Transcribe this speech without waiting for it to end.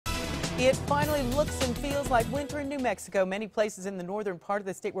It finally looks and feels like winter in New Mexico. Many places in the northern part of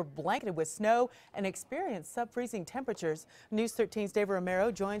the state were blanketed with snow and experienced sub-freezing temperatures. News 13's David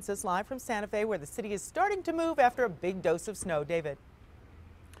Romero joins us live from Santa Fe, where the city is starting to move after a big dose of snow. David.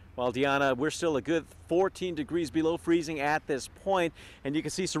 Well, Deanna, we're still a good 14 degrees below freezing at this point, and you can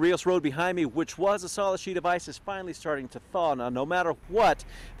see Cerrillos Road behind me, which was a solid sheet of ice, is finally starting to thaw. Now, no matter what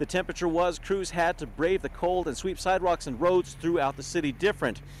the temperature was, crews had to brave the cold and sweep sidewalks and roads throughout the city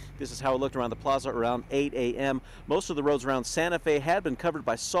different. This is how it looked around the plaza around 8 a.m. Most of the roads around Santa Fe had been covered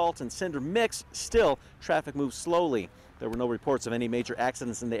by salt and cinder mix. Still, traffic moved slowly. There were no reports of any major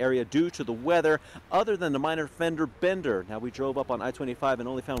accidents in the area due to the weather, other than a minor fender bender. Now, we drove up on I-25 and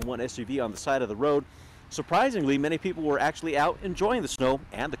only found one SUV on the side of the road. Surprisingly, many people were actually out enjoying the snow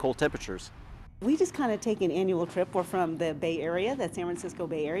and the cold temperatures. We just kind of take an annual trip. We're from the Bay Area, the San Francisco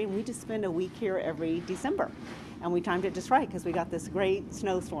Bay Area, and we just spend a week here every December. And we timed it just right because we got this great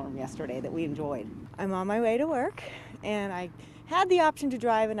snowstorm yesterday that we enjoyed. I'm on my way to work, and I had the option to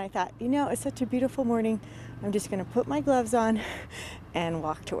drive, and I thought, you know, it's such a beautiful morning. I'm just going to put my gloves on and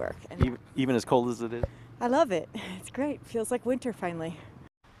walk to work. And even as cold as it is? I love it. It's great. Feels like winter finally.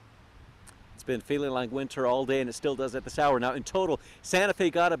 It's been feeling like winter all day, and it still does at this hour. Now, in total, Santa Fe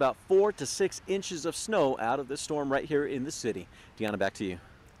got about 4 to 6 inches of snow out of this storm right here in the city. Deanna, back to you.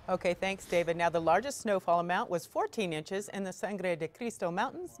 Okay, thanks, David. Now, the largest snowfall amount was 14 inches in the Sangre de Cristo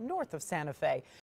Mountains north of Santa Fe.